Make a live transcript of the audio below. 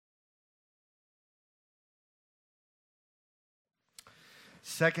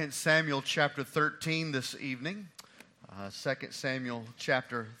2 Samuel chapter 13 this evening. 2 Samuel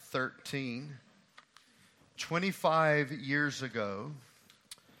chapter 13. 25 years ago,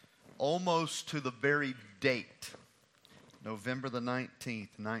 almost to the very date, November the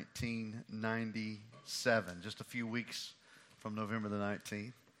 19th, 1997, just a few weeks from November the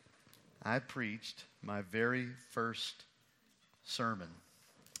 19th, I preached my very first sermon.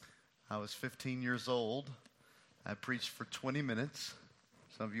 I was 15 years old. I preached for 20 minutes.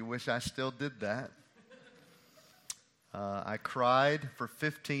 Some of you wish I still did that. I cried for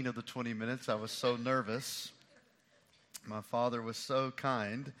 15 of the 20 minutes. I was so nervous. My father was so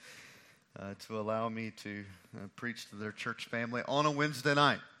kind to allow me to preach to their church family on a Wednesday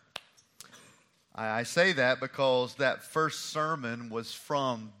night. I say that because that first sermon was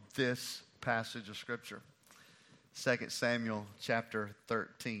from this passage of Scripture, 2 Samuel chapter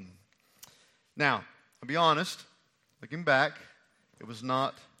 13. Now, I'll be honest, looking back, it was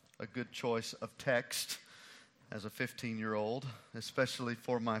not a good choice of text as a 15-year-old, especially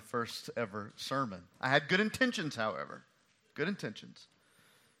for my first ever sermon. I had good intentions, however. Good intentions.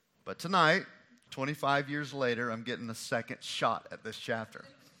 But tonight, 25 years later, I'm getting a second shot at this chapter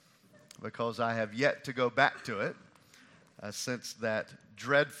because I have yet to go back to it since that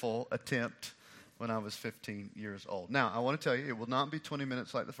dreadful attempt when I was 15 years old. Now, I want to tell you, it will not be 20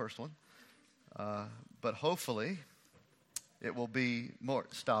 minutes like the first one, but hopefully it will be more.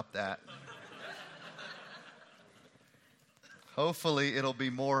 Stop that. Hopefully it'll be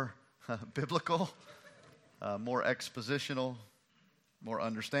more biblical, more expositional, more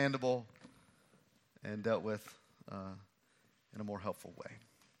understandable, and dealt with in a more helpful way.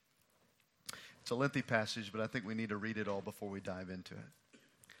 It's a lengthy passage, but I think we need to read it all before we dive into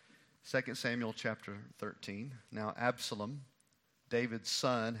it. 2 Samuel chapter 13. Now Absalom, David's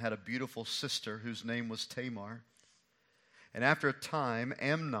son, had a beautiful sister whose name was Tamar. And after a time,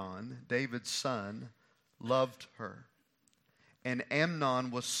 Amnon, David's son, loved her. And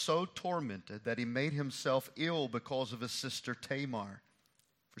Amnon was so tormented that he made himself ill because of his sister Tamar,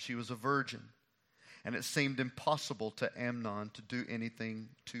 for she was a virgin. And it seemed impossible to Amnon to do anything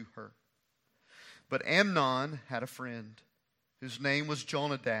to her. But Amnon had a friend whose name was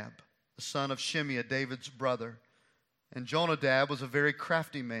Jonadab, the son of Shimeah, David's brother. And Jonadab was a very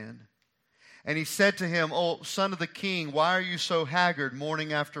crafty man. And he said to him, "O son of the king, why are you so haggard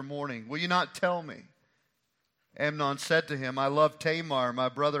morning after morning? Will you not tell me?" Amnon said to him, "I love Tamar, my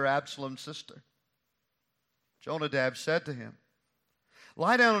brother Absalom's sister." Jonadab said to him,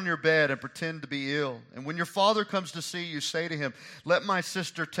 "Lie down on your bed and pretend to be ill. And when your father comes to see you, say to him, 'Let my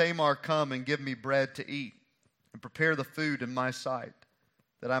sister Tamar come and give me bread to eat, and prepare the food in my sight,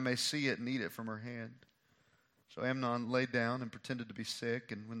 that I may see it and eat it from her hand.'" So Amnon lay down and pretended to be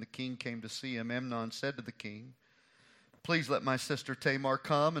sick. And when the king came to see him, Amnon said to the king, "Please let my sister Tamar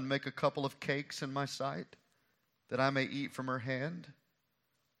come and make a couple of cakes in my sight, that I may eat from her hand."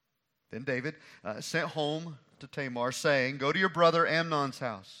 Then David sent home to Tamar, saying, "Go to your brother Amnon's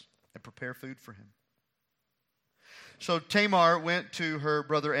house and prepare food for him." So Tamar went to her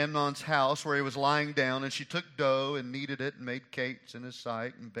brother Amnon's house where he was lying down, and she took dough and kneaded it and made cakes in his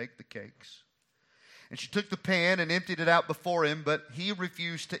sight and baked the cakes. And she took the pan and emptied it out before him, but he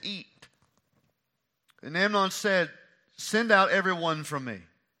refused to eat. And Amnon said, "Send out everyone from me."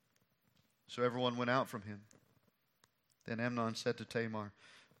 So everyone went out from him. Then Amnon said to Tamar,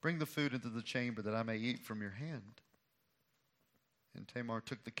 "Bring the food into the chamber that I may eat from your hand." And Tamar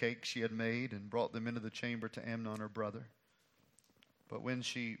took the cakes she had made and brought them into the chamber to Amnon her brother. But when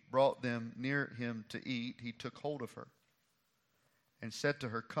she brought them near him to eat, he took hold of her and said to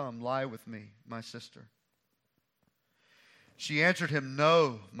her, "Come, lie with me, my sister." She answered him,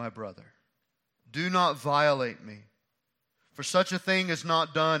 "No, my brother, do not violate me. For such a thing is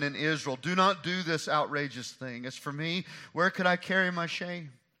not done in Israel. Do not do this outrageous thing. As for me, where could I carry my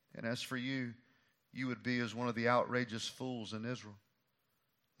shame? And as for you, you would be as one of the outrageous fools in Israel.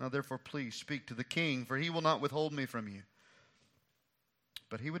 Now therefore, please speak to the king, for he will not withhold me from you."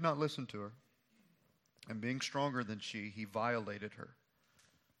 But he would not listen to her. And being stronger than she, he violated her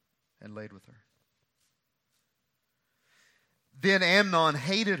and laid with her. Then Amnon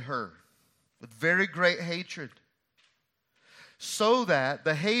hated her with very great hatred, so that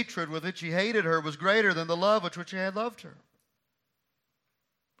the hatred with which he hated her was greater than the love with which he had loved her.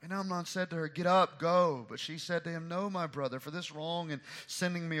 And Amnon said to her, "Get up, go." But she said to him, "No, my brother, for this wrong in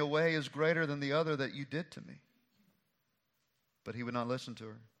sending me away is greater than the other that you did to me." But he would not listen to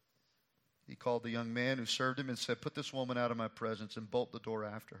her. He called the young man who served him and said, "Put this woman out of my presence and bolt the door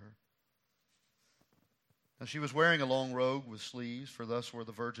after her." Now she was wearing a long robe with sleeves, for thus were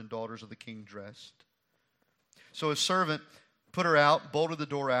the virgin daughters of the king dressed. So his servant put her out, bolted the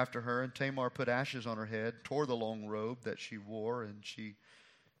door after her, and Tamar put ashes on her head, tore the long robe that she wore, and she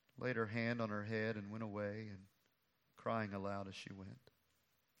laid her hand on her head and went away, and crying aloud as she went.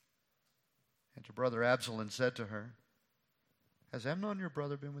 And her brother Absalom said to her, "Has Amnon your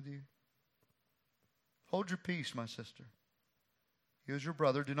brother been with you? Hold your peace, my sister. He is your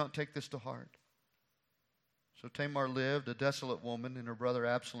brother. Do not take this to heart." So Tamar lived, a desolate woman, in her brother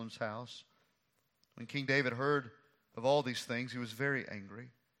Absalom's house. When King David heard of all these things, he was very angry.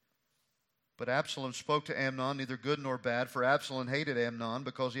 But Absalom spoke to Amnon, neither good nor bad, for Absalom hated Amnon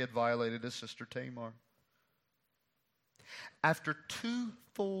because he had violated his sister Tamar. After 2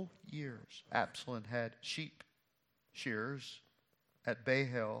 full years, Absalom had sheep shears at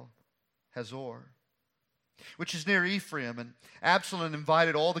Bahal Hazor, which is near Ephraim, and Absalom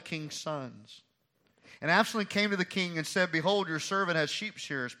invited all the king's sons. And Absalom came to the king and said, "Behold, your servant has sheep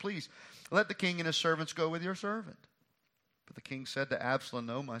shears. Please let the king and his servants go with your servant." But the king said to Absalom,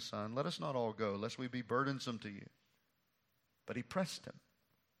 "No, my son, let us not all go, lest we be burdensome to you." But he pressed him.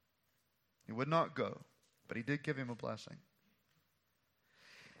 He would not go, but he did give him a blessing.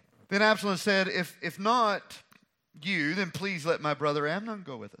 Then Absalom said, If not you, then please let my brother Amnon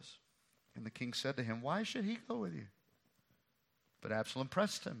go with us." And the king said to him, "Why should he go with you?" But Absalom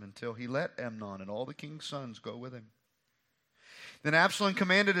pressed him until he let Amnon and all the king's sons go with him. Then Absalom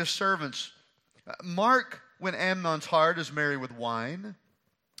commanded his servants, "Mark when Amnon's heart is merry with wine.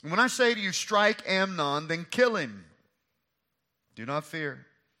 And when I say to you, strike Amnon, then kill him. Do not fear.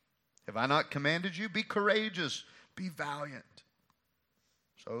 Have I not commanded you? Be courageous, be valiant."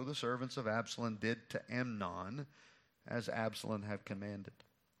 So the servants of Absalom did to Amnon as Absalom had commanded.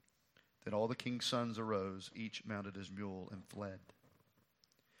 Then all the king's sons arose, each mounted his mule, and fled.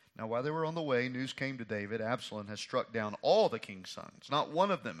 Now while they were on the way, news came to David, "Absalom has struck down all the king's sons. Not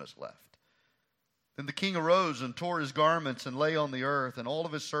one of them is left." Then the king arose and tore his garments and lay on the earth, and all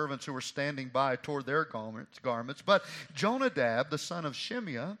of his servants who were standing by tore their garments. But Jonadab, the son of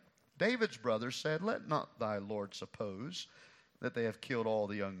Shimeah, David's brother, said, "Let not thy lord suppose that they have killed all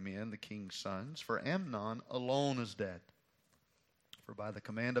the young men, the king's sons, for Amnon alone is dead. For by the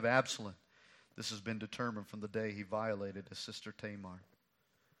command of Absalom, this has been determined from the day he violated his sister Tamar.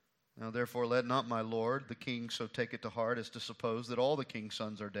 Now therefore let not my lord, the king, so take it to heart as to suppose that all the king's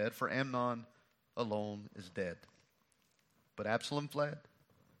sons are dead, for Amnon alone is dead." But Absalom fled.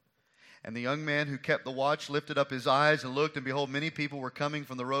 And the young man who kept the watch lifted up his eyes and looked, and behold, many people were coming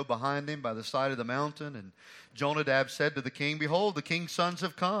from the road behind him by the side of the mountain. And Jonadab said to the king, "Behold, the king's sons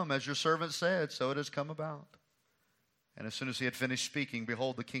have come, as your servant said, so it has come about." And as soon as he had finished speaking,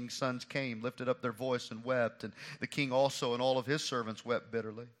 behold, the king's sons came, lifted up their voice and wept. And the king also and all of his servants wept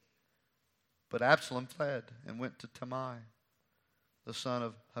bitterly. But Absalom fled and went to Talmai, the son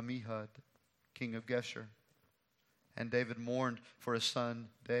of Ammihud, king of Geshur. And David mourned for his son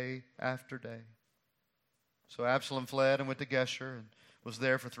day after day. So Absalom fled and went to Geshur and was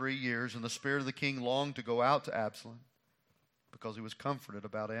there for 3 years. And the spirit of the king longed to go out to Absalom because he was comforted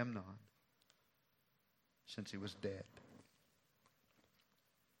about Amnon, since he was dead.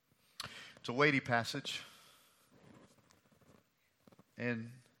 It's a weighty passage. And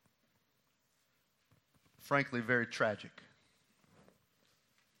frankly, very tragic.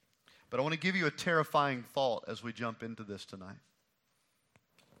 But I want to give you a terrifying thought as we jump into this tonight.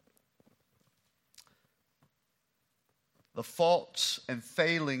 The faults and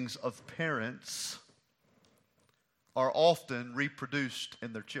failings of parents are often reproduced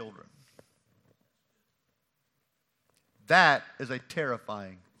in their children. That is a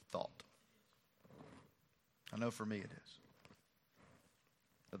terrifying thought. I know for me it is.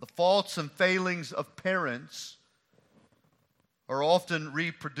 That the faults and failings of parents are often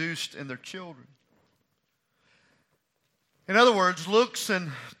reproduced in their children. In other words, looks and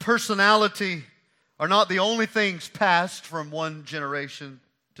personality are not the only things passed from one generation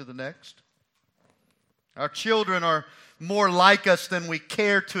to the next. Our children are more like us than we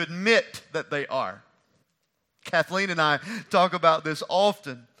care to admit that they are. Kathleen and I talk about this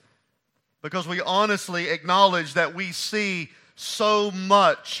often because we honestly acknowledge that we see so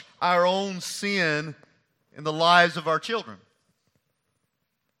much our own sin in the lives of our children.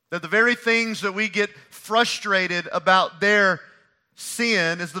 That the very things that we get frustrated about their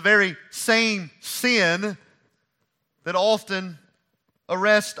sin is the very same sin that often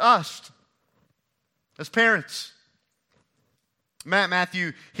arrests us as parents.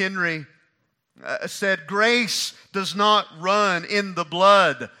 Matthew Henry said, "Grace does not run in the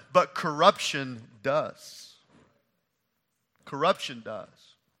blood, but corruption does." Corruption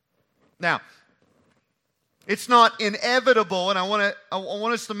does. Now, It's not inevitable, and I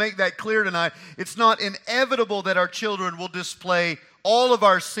want us to make that clear tonight. It's not inevitable that our children will display all of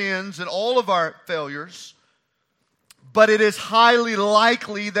our sins and all of our failures, but it is highly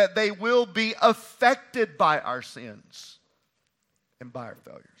likely that they will be affected by our sins and by our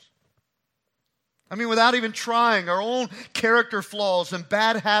failures. I mean, without even trying, our own character flaws and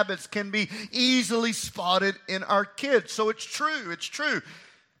bad habits can be easily spotted in our kids. So it's true.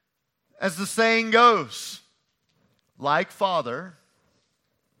 As the saying goes, like father,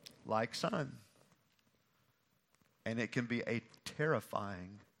 like son. And it can be a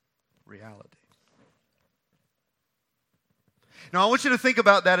terrifying reality. Now, I want you to think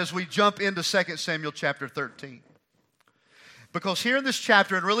about that as we jump into 2 Samuel chapter 13. Because here in this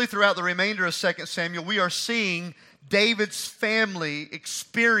chapter, and really throughout the remainder of 2 Samuel, we are seeing David's family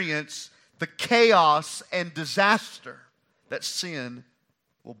experience the chaos and disaster that sin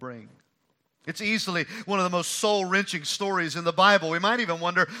will bring. It's easily one of the most soul-wrenching stories in the Bible. We might even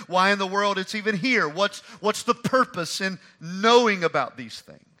wonder why in the world it's even here. What's the purpose in knowing about these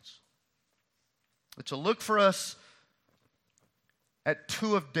things? It's a look for us at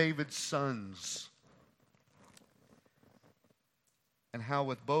two of David's sons, and how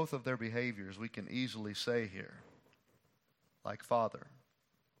with both of their behaviors we can easily say here, like father,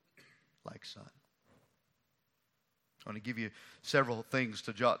 like son. I want to give you several things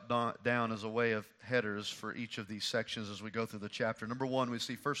to jot down as a way of headers for each of these sections as we go through the chapter. Number one, we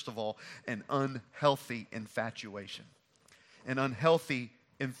see, first of all, an unhealthy infatuation. An unhealthy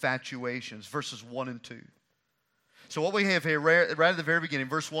infatuation. Verses 1 and 2. So what we have here, right at the very beginning,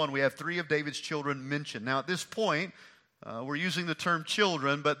 verse 1, we have three of David's children mentioned. Now at this point, we're using the term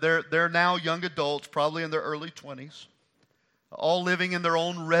children, but they're now young adults, probably in their early 20s, all living in their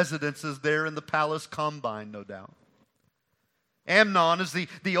own residences there in the palace combine, no doubt. Amnon is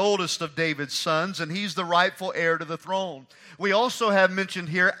the oldest of David's sons, and he's the rightful heir to the throne. We also have mentioned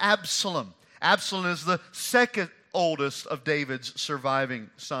here Absalom. Absalom is the second oldest of David's surviving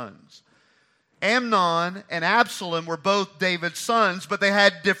sons. Amnon and Absalom were both David's sons, but they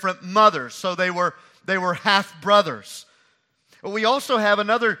had different mothers, so they were half-brothers. We also have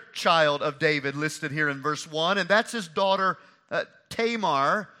another child of David listed here in verse 1, and that's his daughter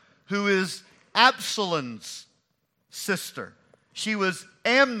Tamar, who is Absalom's sister. She was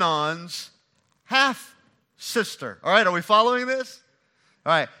Amnon's half-sister. All right, are we following this?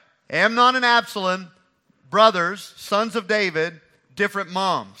 All right, Amnon and Absalom, brothers, sons of David, different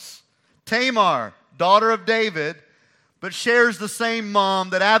moms. Tamar, daughter of David, but shares the same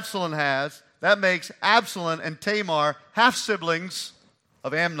mom that Absalom has. That makes Absalom and Tamar half-siblings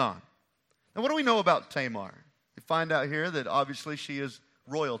of Amnon. Now, what do we know about Tamar? We find out here that obviously she is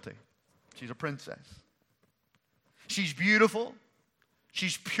royalty. She's a princess. She's beautiful.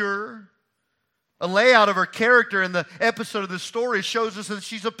 She's pure. A layout of her character in the episode of this story shows us that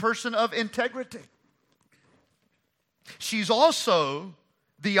she's a person of integrity. She's also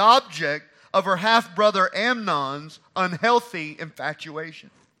the object of her half-brother Amnon's unhealthy infatuation.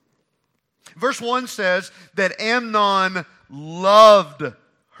 Verse 1 says that Amnon loved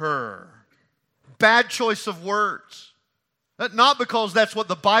her. Bad choice of words. Not because that's what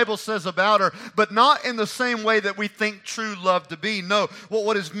the Bible says about her, but not in the same way that we think true love to be. No,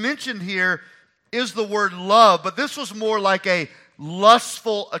 what is mentioned here is the word love, but this was more like a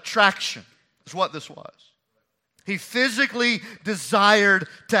lustful attraction, is what this was. He physically desired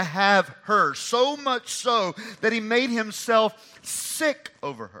to have her, so much so that he made himself sick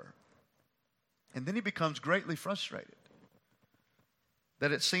over her. And then he becomes greatly frustrated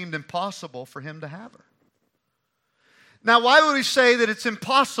that it seemed impossible for him to have her. Now, why would we say that it's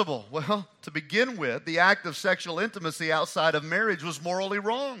impossible? Well, to begin with, the act of sexual intimacy outside of marriage was morally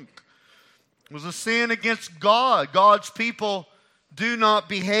wrong. It was a sin against God. God's people do not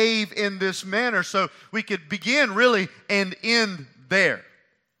behave in this manner. So we could begin really and end there.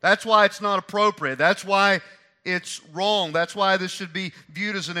 That's why it's not appropriate. That's why it's wrong. That's why this should be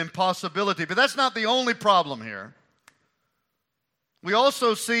viewed as an impossibility. But that's not the only problem here. We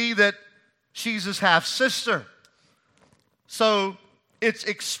also see that she's his half-sister. So it's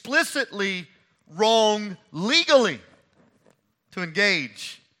explicitly wrong legally to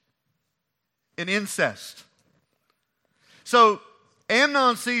engage in incest. So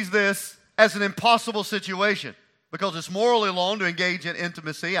Amnon sees this as an impossible situation because it's morally wrong to engage in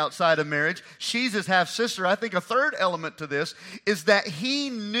intimacy outside of marriage. She's his half-sister. I think a third element to this is that he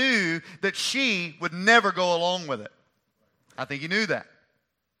knew that she would never go along with it. I think he knew that.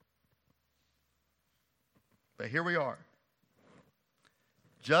 But here we are.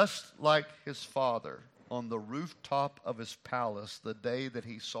 Just like his father on the rooftop of his palace the day that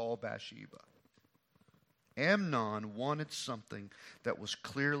he saw Bathsheba, Amnon wanted something that was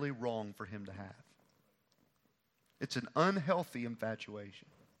clearly wrong for him to have. It's an unhealthy infatuation.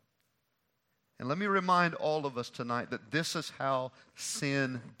 And let me remind all of us tonight that this is how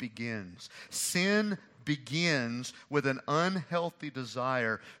sin begins. Sin begins with an unhealthy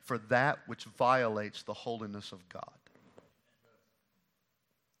desire for that which violates the holiness of God.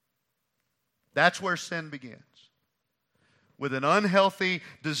 That's where sin begins. With an unhealthy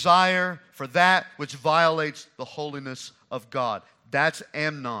desire for that which violates the holiness of God. That's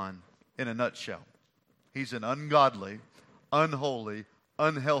Amnon in a nutshell. He's an ungodly, unholy,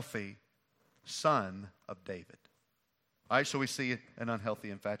 unhealthy son of David. All right, so we see an unhealthy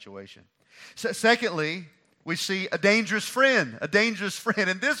infatuation. Secondly, we see a dangerous friend. A dangerous friend.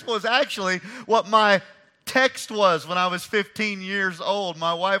 And this was actually what my text was when I was 15 years old.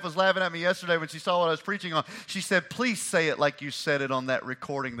 My wife was laughing at me yesterday when she saw what I was preaching on. She said, please say it like you said it on that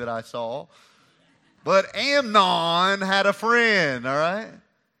recording that I saw. But Amnon had a friend, all right?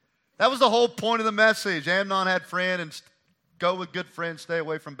 That was the whole point of the message. Amnon had a friend, and go with good friends, stay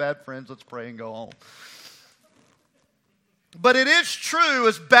away from bad friends. Let's pray and go home. But it is true,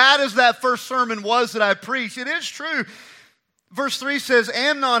 as bad as that first sermon was that I preached, it is true. Verse 3 says,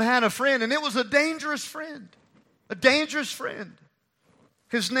 Amnon had a friend, and it was a dangerous friend. A dangerous friend.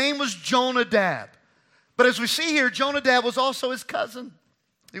 His name was Jonadab. But as we see here, Jonadab was also his cousin.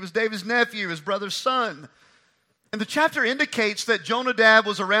 He was David's nephew, his brother's son. And the chapter indicates that Jonadab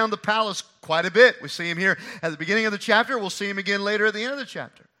was around the palace quite a bit. We see him here at the beginning of the chapter. We'll see him again later at the end of the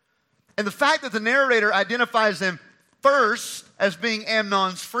chapter. And the fact that the narrator identifies him first as being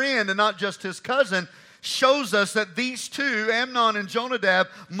Amnon's friend and not just his cousin shows us that these two, Amnon and Jonadab,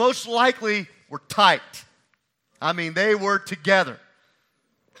 most likely were tight. I mean, they were together,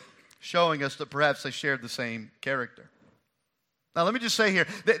 showing us that perhaps they shared the same character. Now, let me just say here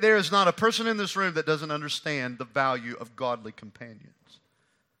that there is not a person in this room that doesn't understand the value of godly companions.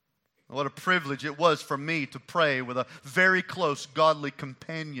 What a privilege it was for me to pray with a very close godly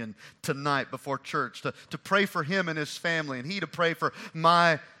companion tonight before church, to pray for him and his family, and he to pray for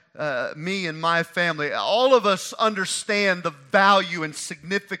me and my family. All of us understand the value and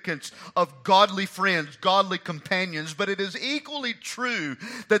significance of godly friends, godly companions, but it is equally true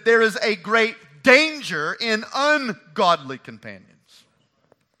that there is a great danger in ungodly companions.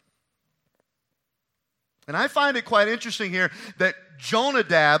 And I find it quite interesting here that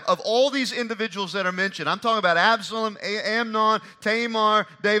Jonadab, of all these individuals that are mentioned, I'm talking about Absalom, Amnon, Tamar,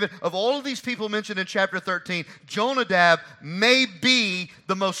 David, of all of these people mentioned in chapter 13, Jonadab may be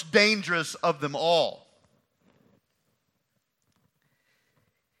the most dangerous of them all.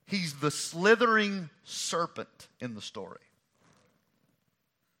 He's the slithering serpent in the story.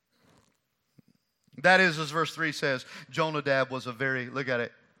 That is, as verse 3 says, Jonadab was a very, look at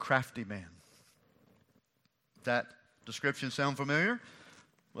it, crafty man. That description sound familiar?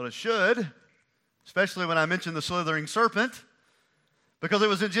 Well, it should, especially when I mention the slithering serpent, because it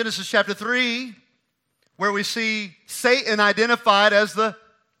was in Genesis chapter 3 where we see Satan identified as the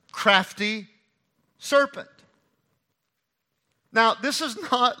crafty serpent. Now, this is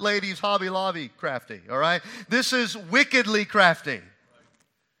not, ladies, Hobby Lobby crafty, all right? This is wickedly crafty.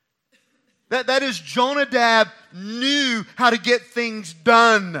 That is, Jonadab knew how to get things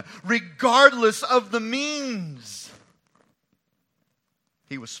done, regardless of the means.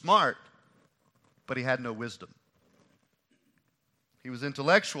 He was smart, but he had no wisdom. He was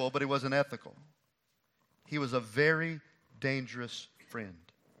intellectual, but he wasn't ethical. He was a very dangerous friend.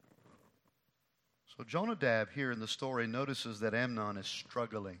 So Jonadab here in the story notices that Amnon is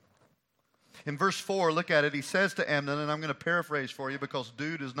struggling. In verse 4, look at it. He says to Amnon, and I'm going to paraphrase for you because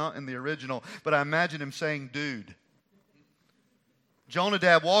dude is not in the original, but I imagine him saying dude.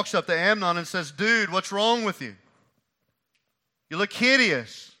 Jonadab walks up to Amnon and says, dude, what's wrong with you? You look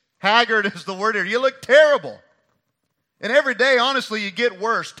hideous. Haggard is the word here. You look terrible. And every day, honestly, you get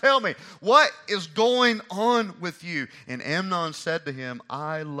worse. Tell me, what is going on with you? And Amnon said to him,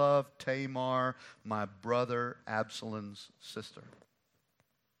 I love Tamar, my brother Absalom's sister.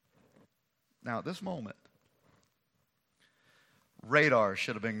 Now, at this moment, radar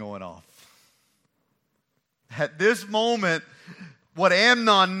should have been going off. At this moment, what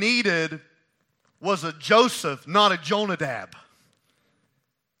Amnon needed was a Joseph, not a Jonadab.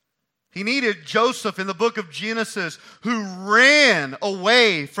 He needed Joseph in the book of Genesis who ran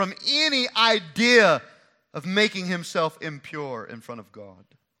away from any idea of making himself impure in front of God.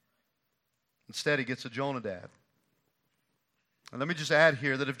 Instead, he gets a Jonadab. And let me just add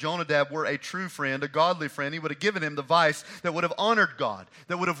here that if Jonadab were a true friend, a godly friend, he would have given him the advice that would have honored God,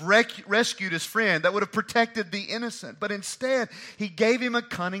 that would have rescued his friend, that would have protected the innocent. But instead, he gave him a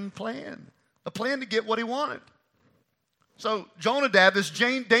cunning plan. A plan to get what he wanted. So Jonadab, this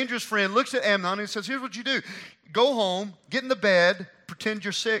dangerous friend, looks at Amnon and says, here's what you do. Go home, get in the bed, pretend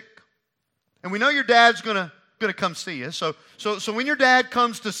you're sick. And we know your dad's going to come see you. So when your dad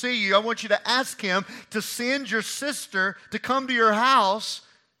comes to see you, I want you to ask him to send your sister to come to your house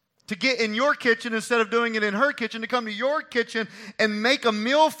to get in your kitchen instead of doing it in her kitchen, to come to your kitchen and make a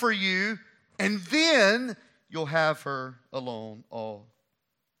meal for you, and then you'll have her alone all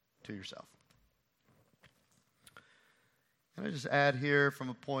to yourself. Can I just add here from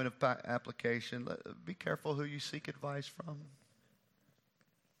a point of application, be careful who you seek advice from.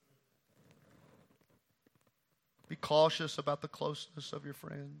 Be cautious about the closeness of your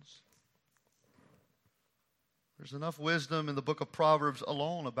friends. There's enough wisdom in the book of Proverbs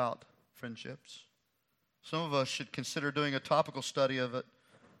alone about friendships. Some of us should consider doing a topical study of it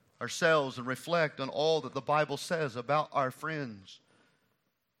ourselves and reflect on all that the Bible says about our friends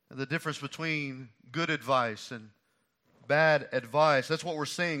and the difference between good advice and bad advice. That's what we're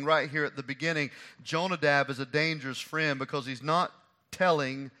seeing right here at the beginning. Jonadab is a dangerous friend because he's not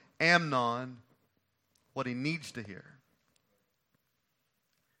telling Amnon what he needs to hear.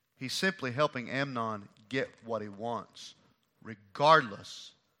 He's simply helping Amnon get what he wants,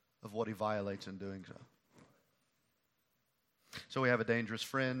 regardless of what he violates in doing so. So we have a dangerous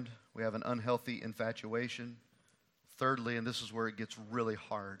friend. We have an unhealthy infatuation. Thirdly, and this is where it gets really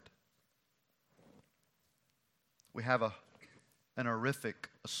hard, we have an horrific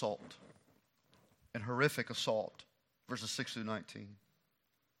assault. An horrific assault. Verses 6 through 19.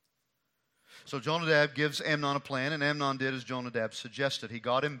 So Jonadab gives Amnon a plan, and Amnon did as Jonadab suggested. He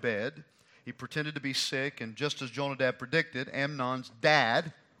got in bed. He pretended to be sick, and just as Jonadab predicted, Amnon's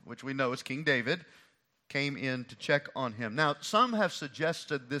dad, which we know is King David, came in to check on him. Now, some have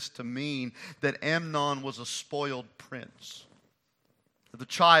suggested this to mean that Amnon was a spoiled prince. The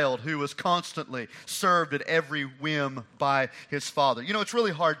child who was constantly served at every whim by his father. You know, it's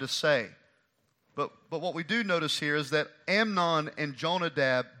really hard to say. But what we do notice here is that Amnon and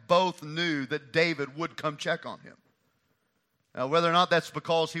Jonadab both knew that David would come check on him. Now, whether or not that's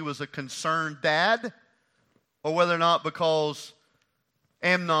because he was a concerned dad, or whether or not because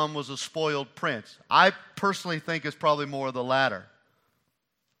Amnon was a spoiled prince, I personally think it's probably more of the latter.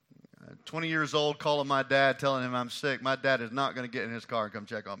 20 years old, calling my dad, telling him I'm sick. My dad is not going to get in his car and come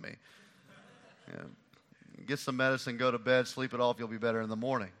check on me. Yeah. Get some medicine, go to bed, sleep it off, you'll be better in the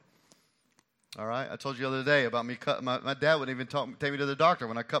morning. All right? I told you the other day about me cut. My dad wouldn't even take me to the doctor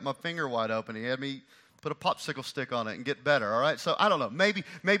when I cut my finger wide open. He had me put a popsicle stick on it and get better. All right? So I don't know.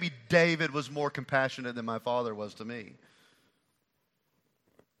 Maybe David was more compassionate than my father was to me.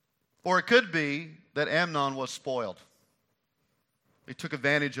 Or it could be that Amnon was spoiled. He took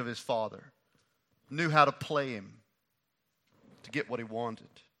advantage of his father, knew how to play him to get what he wanted.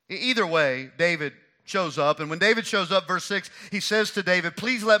 Either way, David shows up. And when David shows up, verse 6, he says to David,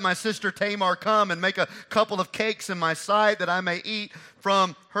 please let my sister Tamar come and make a couple of cakes in my sight that I may eat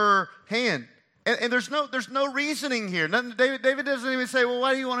from her hand. And there's no reasoning here. David doesn't even say, well,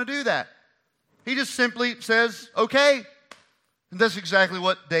 why do you want to do that? He just simply says, okay. And that's exactly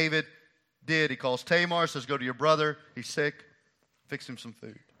what David did. He calls Tamar, says, go to your brother. He's sick. Fix him some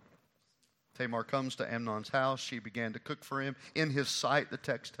food. Tamar comes to Amnon's house. She began to cook for him in his sight, the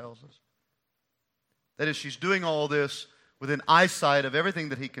text tells us. That is, she's doing all this within eyesight of everything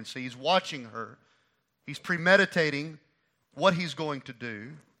that he can see. He's watching her. He's premeditating what he's going to do.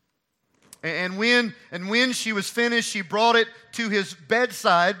 And when she was finished, she brought it to his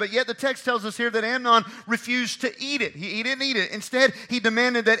bedside. But yet the text tells us here that Amnon refused to eat it. He didn't eat it. Instead, he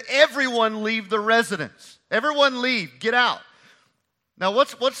demanded that everyone leave the residence. Everyone leave. Get out. Now,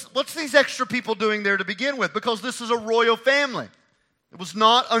 what's these extra people doing there to begin with? Because this is a royal family. It was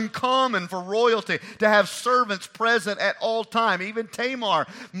not uncommon for royalty to have servants present at all time. Even Tamar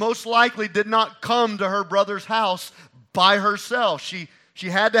most likely did not come to her brother's house by herself. She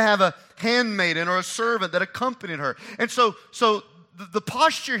had to have a handmaiden or a servant that accompanied her. And so the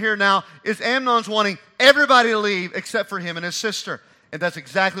posture here now is Amnon's wanting everybody to leave except for him and his sister. And that's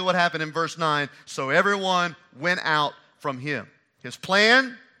exactly what happened in verse 9. So everyone went out from him. His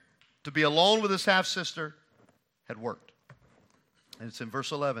plan to be alone with his half-sister had worked. And it's in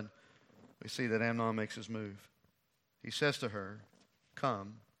verse 11 we see that Amnon makes his move. He says to her,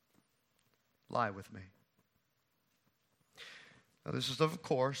 come, lie with me. Now this is, of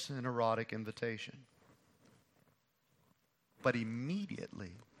course, an erotic invitation. But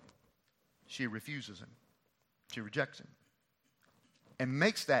immediately, she refuses him. She rejects him. And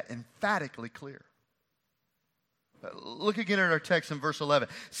makes that emphatically clear. Look again at our text in verse 11.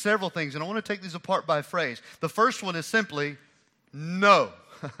 Several things, and I want to take these apart by phrase. The first one is simply, no.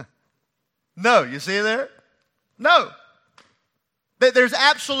 No. You see it there? No. There's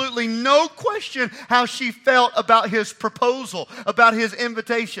absolutely no question how she felt about his proposal, about his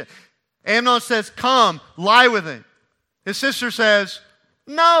invitation. Amnon says, come, lie with him. His sister says,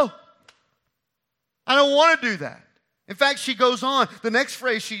 no, I don't want to do that. In fact, she goes on. The next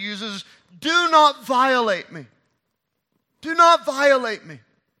phrase she uses is, do not violate me. Do not violate me.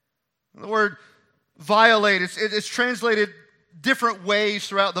 The word violate, it's translated different ways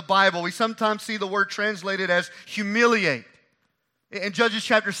throughout the Bible. We sometimes see the word translated as humiliate. In Judges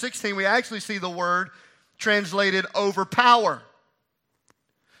chapter 16, we actually see the word translated overpower.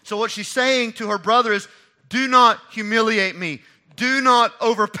 So what she's saying to her brother is, do not humiliate me. Do not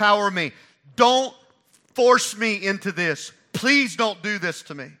overpower me. Don't force me into this. Please don't do this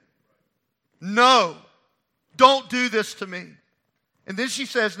to me. No, don't do this to me. And then she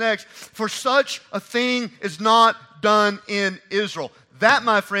says next, for such a thing is not done in Israel. That,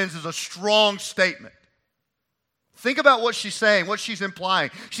 my friends, is a strong statement. Think about what she's saying, what she's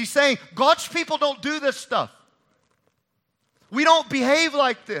implying. She's saying, God's people don't do this stuff. We don't behave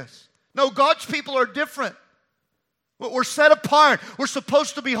like this. No, God's people are different. We're set apart. We're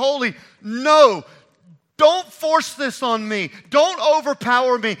supposed to be holy. No, don't force this on me. Don't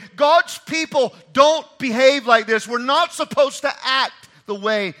overpower me. God's people don't behave like this. We're not supposed to act the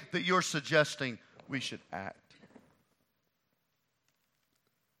way that you're suggesting we should act.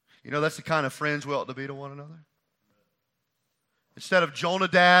 You know, that's the kind of friends we ought to be to one another. Instead of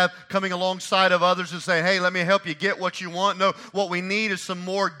Jonadab coming alongside of others and saying, hey, let me help you get what you want. No, what we need is some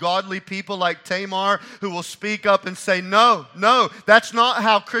more godly people like Tamar who will speak up and say, no, that's not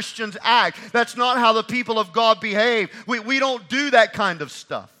how Christians act. That's not how the people of God behave. We don't do that kind of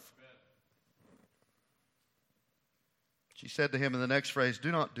stuff. She said to him in the next phrase,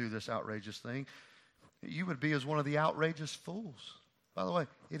 do not do this outrageous thing. You would be as one of the outrageous fools. By the way,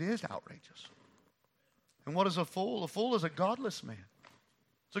 it is outrageous. And what is a fool? A fool is a godless man.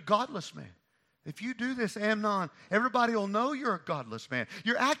 It's a godless man. If you do this, Amnon, everybody will know you're a godless man.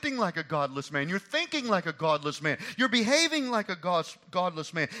 You're acting like a godless man. You're thinking like a godless man. You're behaving like a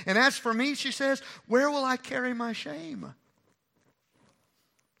godless man. And as for me, she says, where will I carry my shame?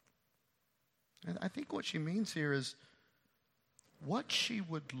 And I think what she means here is what she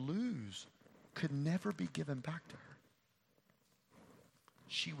would lose could never be given back to her.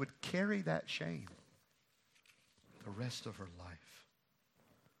 She would carry that shame the rest of her life.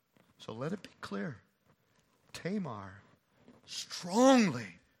 So let it be clear. Tamar strongly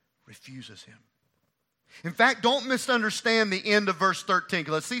refuses him. In fact, don't misunderstand the end of verse 13.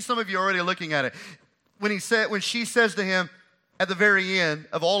 Because I see some of you already looking at it. When she says to him at the very end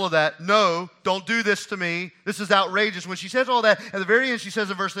of all of that, no, don't do this to me. This is outrageous. When she says all that, at the very end she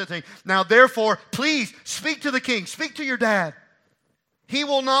says in verse 13, now therefore, please speak to the king. Speak to your dad. He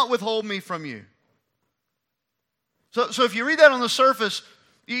will not withhold me from you. So if you read that on the surface,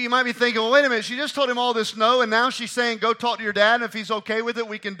 you might be thinking, well, wait a minute, she just told him all this no, and now she's saying, go talk to your dad, and if he's okay with it,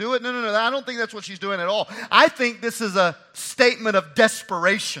 we can do it. No, I don't think that's what she's doing at all. I think this is a statement of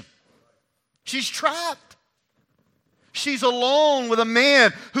desperation. She's trapped. She's alone with a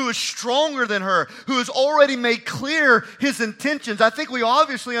man who is stronger than her, who has already made clear his intentions. I think we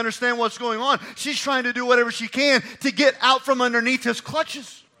obviously understand what's going on. She's trying to do whatever she can to get out from underneath his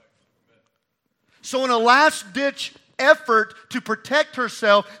clutches. So in a last-ditch effort to protect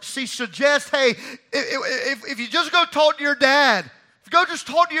herself, she suggests, hey, if you just go talk to your dad,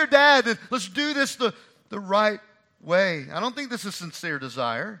 then let's do this the right way. I don't think this is sincere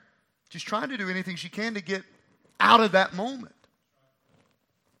desire. She's trying to do anything she can to get out of that moment.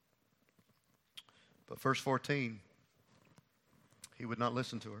 But verse 14, he would not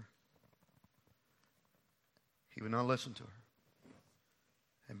listen to her. He would not listen to her.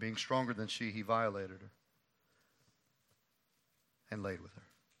 And being stronger than she, he violated her and laid with her.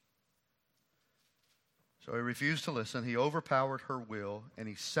 So he refused to listen. He overpowered her will, and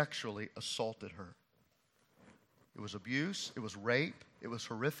he sexually assaulted her. It was abuse. It was rape. It was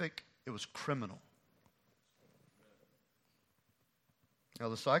horrific. It was criminal. Now,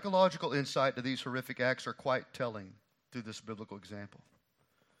 the psychological insight to these horrific acts are quite telling through this biblical example.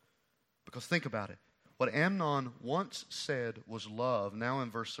 Because think about it. What Amnon once said was love, now in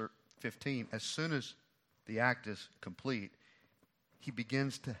verse 15, as soon as the act is complete, he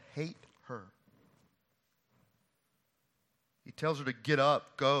begins to hate her. He tells her to get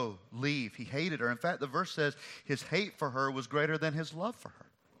up, go, leave. He hated her. In fact, the verse says his hate for her was greater than his love for her.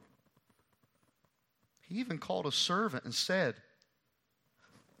 He even called a servant and said,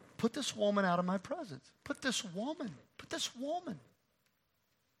 put this woman out of my presence. Put this woman.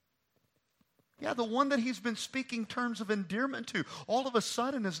 Yeah, the one that he's been speaking terms of endearment to, all of a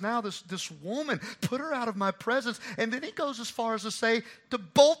sudden is now this woman. Put her out of my presence. And then he goes as far as to say, to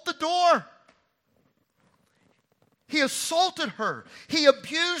bolt the door. He assaulted her. He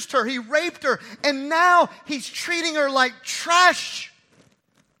abused her. He raped her. And now he's treating her like trash.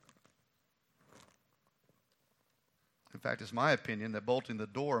 In fact, it's my opinion that bolting the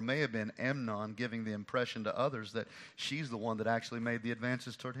door may have been Amnon giving the impression to others that she's the one that actually made the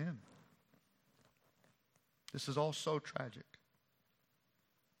advances toward him. This is all so tragic.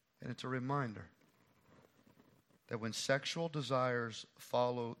 And it's a reminder that when sexual desires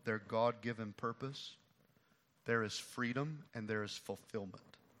follow their God-given purpose, there is freedom and there is fulfillment.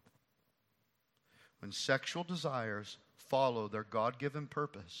 When sexual desires follow their God-given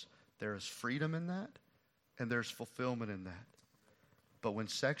purpose, there is freedom in that and there's fulfillment in that. But when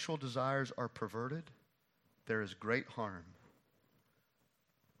sexual desires are perverted, there is great harm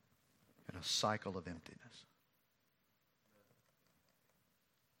and a cycle of emptiness.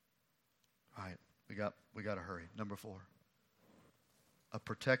 All right, we got to hurry. Number 4. A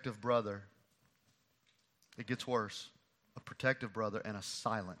protective brother. It gets worse. A protective brother and a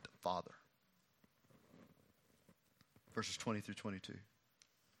silent father. Verses 20 through 22.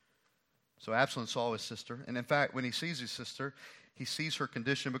 So Absalom saw his sister. And in fact, when he sees his sister, he sees her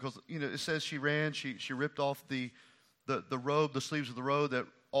condition because, it says she ran. She ripped off the robe, the sleeves of the robe that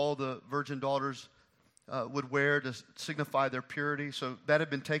all the virgin daughters would wear to signify their purity. So that had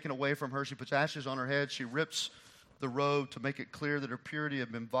been taken away from her. She puts ashes on her head. She rips the robe to make it clear that her purity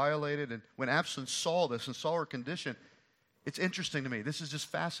had been violated. And when Absalom saw this and saw her condition, it's interesting to me. This is just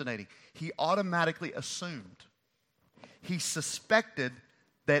fascinating. He automatically assumed, he suspected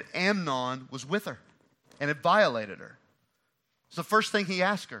that Amnon was with her and had violated her. So the first thing he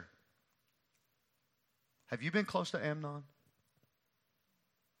asked her, have you been close to Amnon?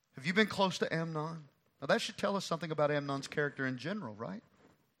 Have you been close to Amnon? Now that should tell us something about Amnon's character in general, right?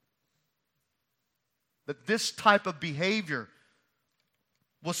 That this type of behavior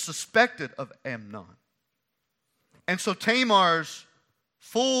was suspected of Amnon. And so Tamar's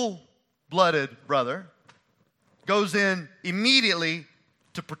full-blooded brother goes in immediately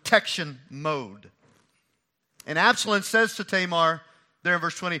to protection mode. And Absalom says to Tamar, there in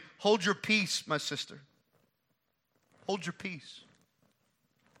verse 20, hold your peace, my sister. Hold your peace.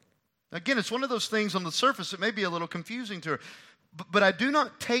 Again, it's one of those things on the surface that may be a little confusing to her. But I do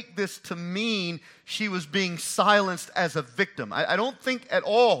not take this to mean she was being silenced as a victim. I don't think at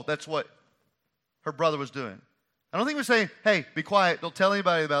all that's what her brother was doing. I don't think we're saying, hey, be quiet, don't tell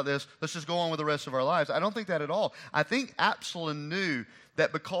anybody about this, let's just go on with the rest of our lives. I don't think that at all. I think Absalom knew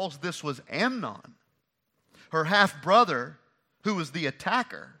that because this was Amnon, her half-brother, who was the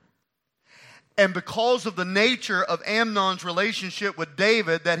attacker, and because of the nature of Amnon's relationship with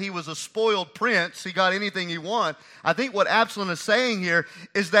David, that he was a spoiled prince, he got anything he wanted, I think what Absalom is saying here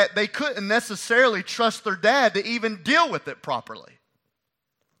is that they couldn't necessarily trust their dad to even deal with it properly.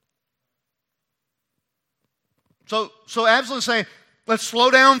 So Absalom is saying, let's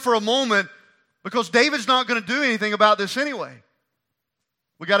slow down for a moment because David's not going to do anything about this anyway.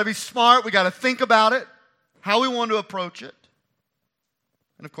 We got to be smart. We got to think about it, how we want to approach it.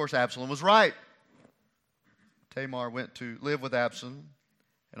 And of course, Absalom was right. Tamar went to live with Absalom.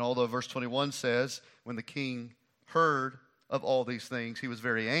 And although verse 21 says, when the king heard of all these things, he was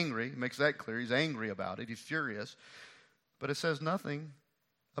very angry. It makes that clear. He's angry about it. He's furious. But it says nothing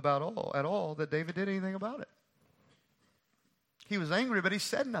about at all that David did anything about it. He was angry, but he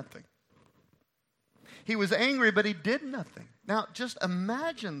said nothing. He was angry, but he did nothing. Now, just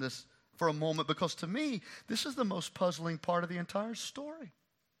imagine this for a moment, because to me, this is the most puzzling part of the entire story.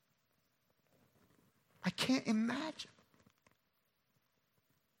 I can't imagine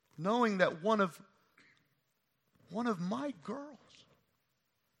knowing that one of my girls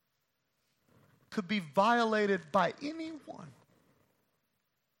could be violated by anyone,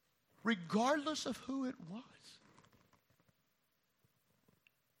 regardless of who it was.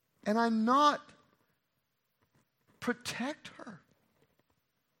 And I not protect her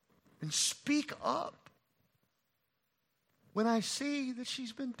and speak up when I see that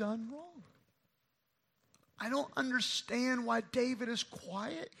she's been done wrong. I don't understand why David is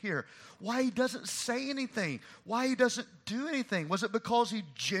quiet here, why he doesn't say anything, why he doesn't do anything. Was it because he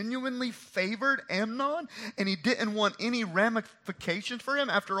genuinely favored Amnon and he didn't want any ramifications for him?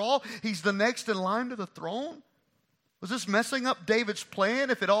 After all, he's the next in line to the throne. Was this messing up David's plan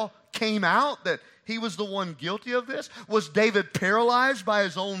if it all came out that he was the one guilty of this? Was David paralyzed by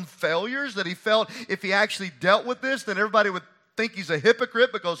his own failures, that he felt if he actually dealt with this, then everybody would think he's a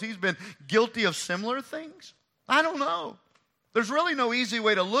hypocrite because he's been guilty of similar things? I don't know. There's really no easy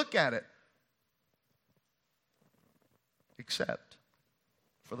way to look at it. except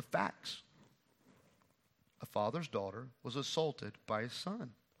for the facts. A father's daughter was assaulted by his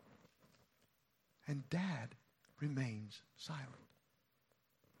son. And dad remains silent.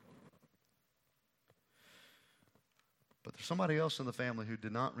 But there's somebody else in the family who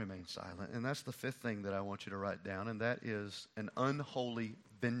did not remain silent, and that's the fifth thing that I want you to write down, and that is an unholy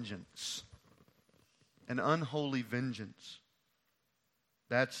vengeance. An unholy vengeance.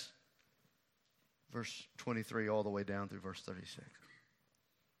 That's verse 23 all the way down through verse 36.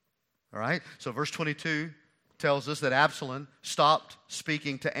 All right? So verse 22 tells us that Absalom stopped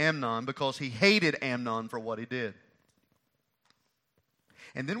speaking to Amnon because he hated Amnon for what he did.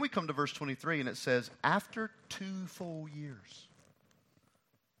 And then we come to verse 23 and it says, after 2 full years.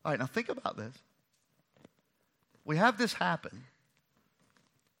 All right, now think about this. We have this happen.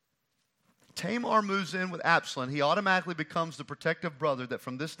 Tamar moves in with Absalom. He automatically becomes the protective brother that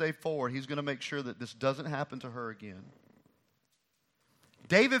from this day forward, he's going to make sure that this doesn't happen to her again.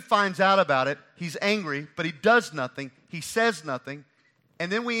 David finds out about it. He's angry, but he does nothing. He says nothing. And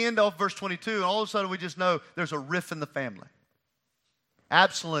then we end off verse 22, and all of a sudden we just know there's a rift in the family.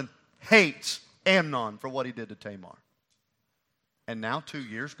 Absalom hates Amnon for what he did to Tamar. And now 2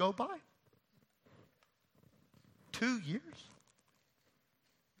 years go by. 2 years?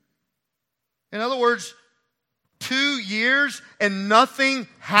 In other words, 2 years and nothing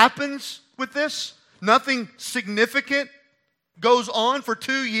happens with this? Nothing significant goes on for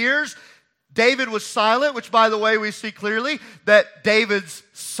 2 years? David was silent, which, by the way, we see clearly that David's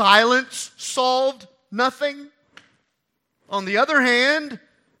silence solved nothing. On the other hand,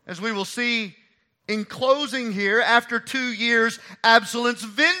 as we will see in closing here, after 2 years, Absalom's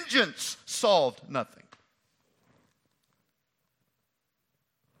vengeance solved nothing.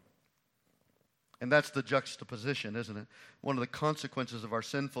 And that's the juxtaposition, isn't it? One of the consequences of our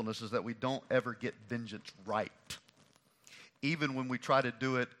sinfulness is that we don't ever get vengeance right. Even when we try to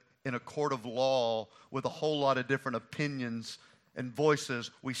do it in a court of law with a whole lot of different opinions and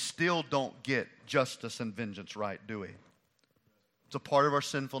voices, we still don't get justice and vengeance right, do we? It's a part of our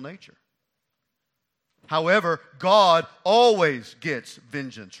sinful nature. However, God always gets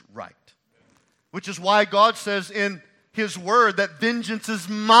vengeance right. Which is why God says in His Word that vengeance is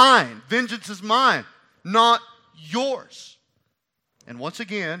mine. Vengeance is mine, not yours. And once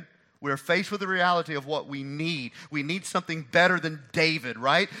again, we're faced with the reality of what we need. We need something better than David,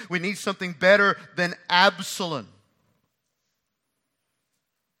 right? We need something better than Absalom.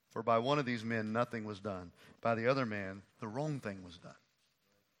 For by one of these men, nothing was done. By the other man, the wrong thing was done.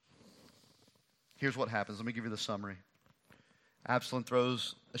 Here's what happens. Let me give you the summary. Absalom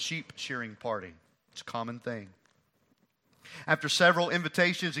throws a sheep shearing party. It's a common thing. After several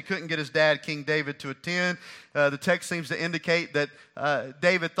invitations, he couldn't get his dad, King David, to attend. The text seems to indicate that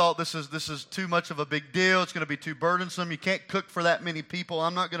David thought this is too much of a big deal. It's going to be too burdensome. You can't cook for that many people.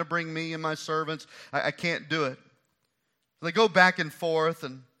 I'm not going to bring me and my servants. I can't do it. So they go back and forth,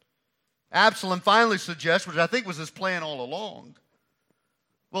 and Absalom finally suggests, which I think was his plan all along,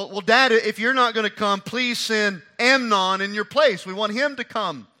 well, Dad, if you're not going to come, please send Amnon in your place. We want him to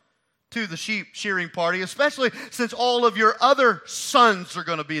come to the sheep shearing party, especially since all of your other sons are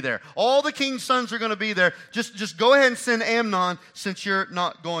going to be there. All the king's sons are going to be there. Just go ahead and send Amnon since you're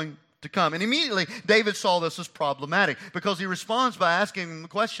not going to come. And immediately, David saw this as problematic because he responds by asking him the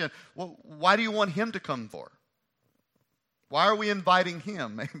question, well, why do you want him to come for? Why are we inviting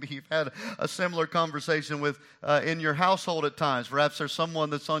him? Maybe you've had a similar conversation with in your household at times. Perhaps there's someone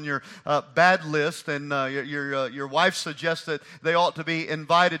that's on your bad list, and your wife suggests that they ought to be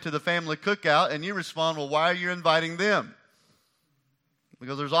invited to the family cookout, and you respond, well, why are you inviting them?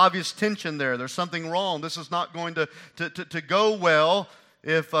 Because there's obvious tension there. There's something wrong. This is not going to go well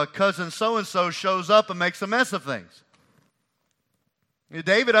if cousin so-and-so shows up and makes a mess of things.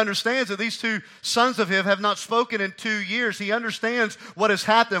 David understands that these two sons of his have not spoken in 2 years. He understands what has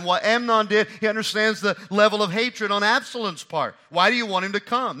happened, what Amnon did. He understands the level of hatred on Absalom's part. Why do you want him to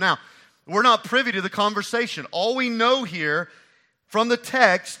come? Now, we're not privy to the conversation. All we know here from the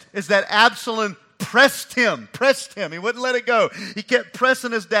text is that Absalom pressed him. He wouldn't let it go. He kept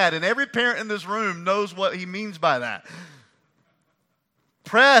pressing his dad, and every parent in this room knows what he means by that.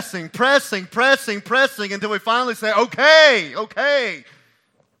 Pressing until we finally say, okay.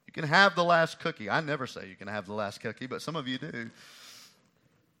 You can have the last cookie. I never say you can have the last cookie, but some of you do.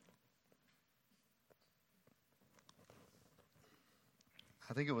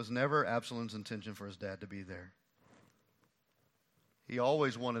 I think it was never Absalom's intention for his dad to be there. He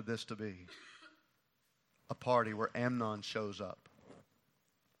always wanted this to be a party where Amnon shows up.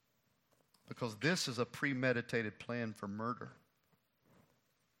 Because this is a premeditated plan for murder.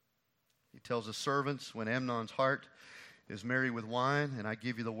 He tells his servants when Amnon's heart is merry with wine, and I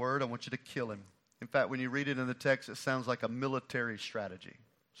give you the word, I want you to kill him. In fact, when you read it in the text, it sounds like a military strategy.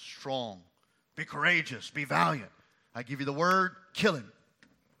 Strong, be courageous, be valiant. I give you the word, kill him.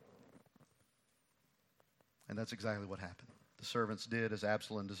 And that's exactly what happened. The servants did as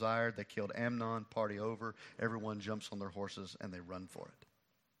Absalom desired. They killed Amnon, party over. Everyone jumps on their horses and they run for it.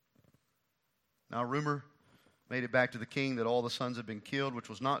 Now, a rumor made it back to the king that all the sons had been killed, which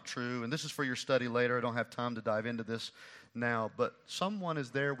was not true. And this is for your study later. I don't have time to dive into this now. But someone is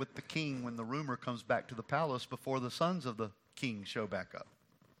there with the king when the rumor comes back to the palace before the sons of the king show back up.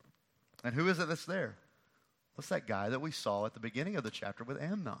 And who is it that's there? What's that guy that we saw at the beginning of the chapter with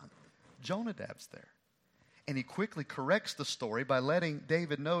Amnon? Jonadab's there. And he quickly corrects the story by letting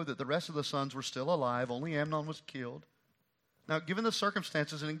David know that the rest of the sons were still alive. Only Amnon was killed. Now, given the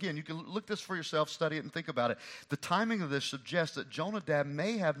circumstances, and again, you can look this for yourself, study it, and think about it. The timing of this suggests that Jonadab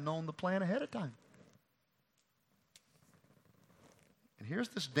may have known the plan ahead of time. And here's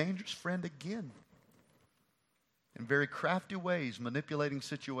this dangerous friend again. In very crafty ways, manipulating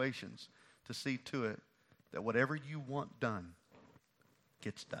situations to see to it that whatever you want done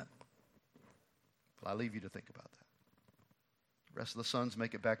gets done. But I leave you to think about that. The rest of the sons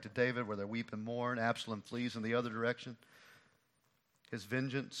make it back to David where they weep and mourn. Absalom flees in the other direction. His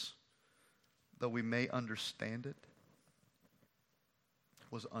vengeance, though we may understand it,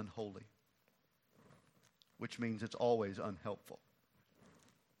 was unholy, which means it's always unhelpful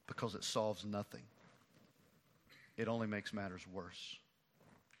because it solves nothing. It only makes matters worse.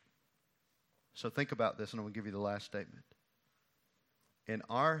 So think about this, and I'm going to give you the last statement. In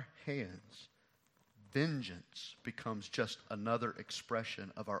our hands, vengeance becomes just another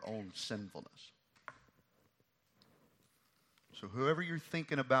expression of our own sinfulness. So whoever you're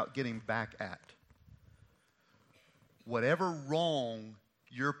thinking about getting back at, whatever wrong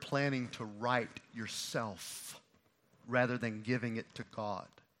you're planning to right yourself rather than giving it to God,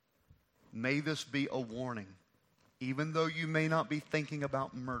 may this be a warning, even though you may not be thinking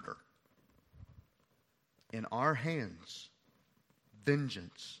about murder. In our hands,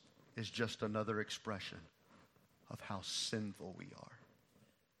 vengeance is just another expression of how sinful we are.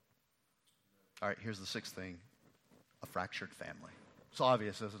 All right, here's the sixth thing. A fractured family. It's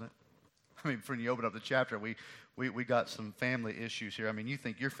obvious, isn't it? I mean, when you open up the chapter, we got some family issues here. I mean, you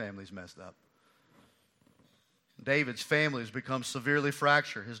think your family's messed up. David's family has become severely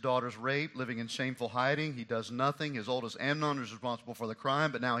fractured. His daughter's raped, living in shameful hiding. He does nothing. His oldest Amnon is responsible for the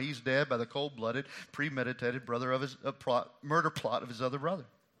crime, but now he's dead by the cold-blooded, premeditated murder plot of his other brother.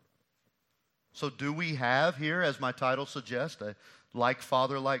 So do we have here, as my title suggests, a like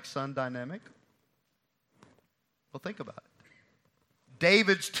father, like son dynamic? Well, think about it.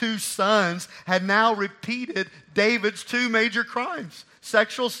 David's two sons had now repeated David's two major crimes,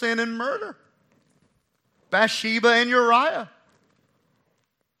 sexual sin and murder. Bathsheba and Uriah.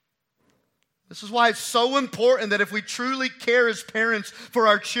 This is why it's so important that if we truly care as parents for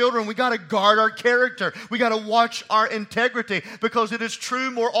our children, we got to guard our character. We got to watch our integrity, because it is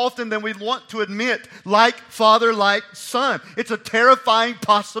true more often than we want to admit, like father, like son. It's a terrifying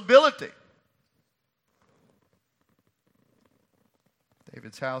possibility.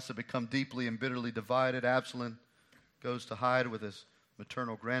 David's house had become deeply and bitterly divided. Absalom goes to hide with his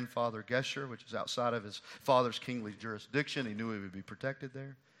maternal grandfather, Geshur, which is outside of his father's kingly jurisdiction. He knew he would be protected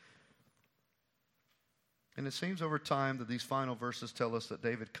there. And it seems over time that these final verses tell us that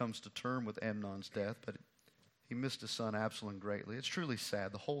David comes to term with Amnon's death, but he missed his son Absalom greatly. It's truly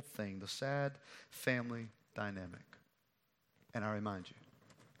sad, the whole thing, the sad family dynamic. And I remind you,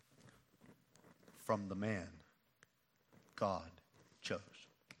 from the man God chose.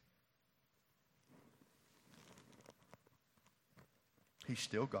 He's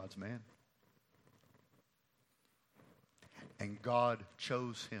still God's man. And God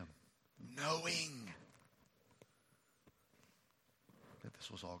chose him, knowing that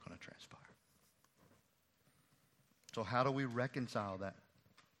this was all going to transpire. So how do we reconcile that?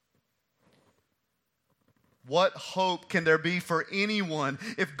 What hope can there be for anyone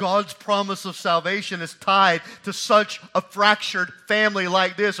if God's promise of salvation is tied to such a fractured family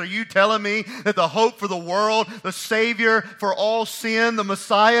like this? Are you telling me that the hope for the world, the Savior for all sin, the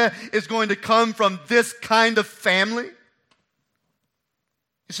Messiah, is going to come from this kind of family?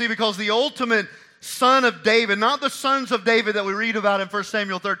 You see, because the ultimate son of David, not the sons of David that we read about in 1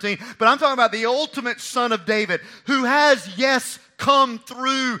 Samuel 13, but I'm talking about the ultimate son of David, who has, yes, come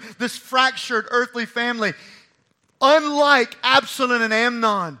through this fractured earthly family. Unlike Absalom and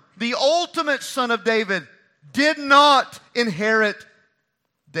Amnon, the ultimate son of David did not inherit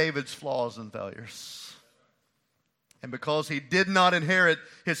David's flaws and failures. And because he did not inherit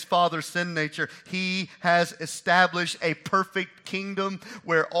his father's sin nature, he has established a perfect kingdom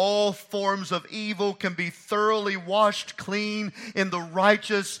where all forms of evil can be thoroughly washed clean in the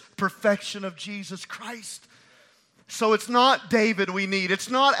righteous perfection of Jesus Christ. So it's not David we need. It's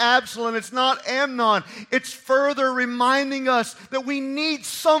not Absalom. It's not Amnon. It's further reminding us that we need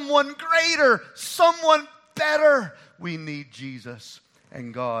someone greater, someone better. We need Jesus.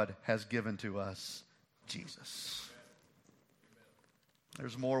 And God has given to us Jesus.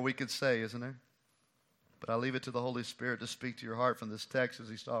 There's more we could say, isn't there? But I leave it to the Holy Spirit to speak to your heart from this text as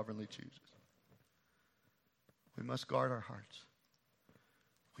he sovereignly chooses. We must guard our hearts.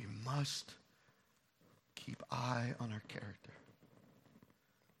 We must keep eye on our character.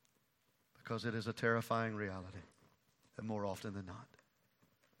 Because it is a terrifying reality that more often than not,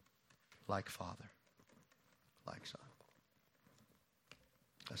 like Father, like Son.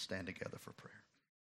 Let's stand together for prayer.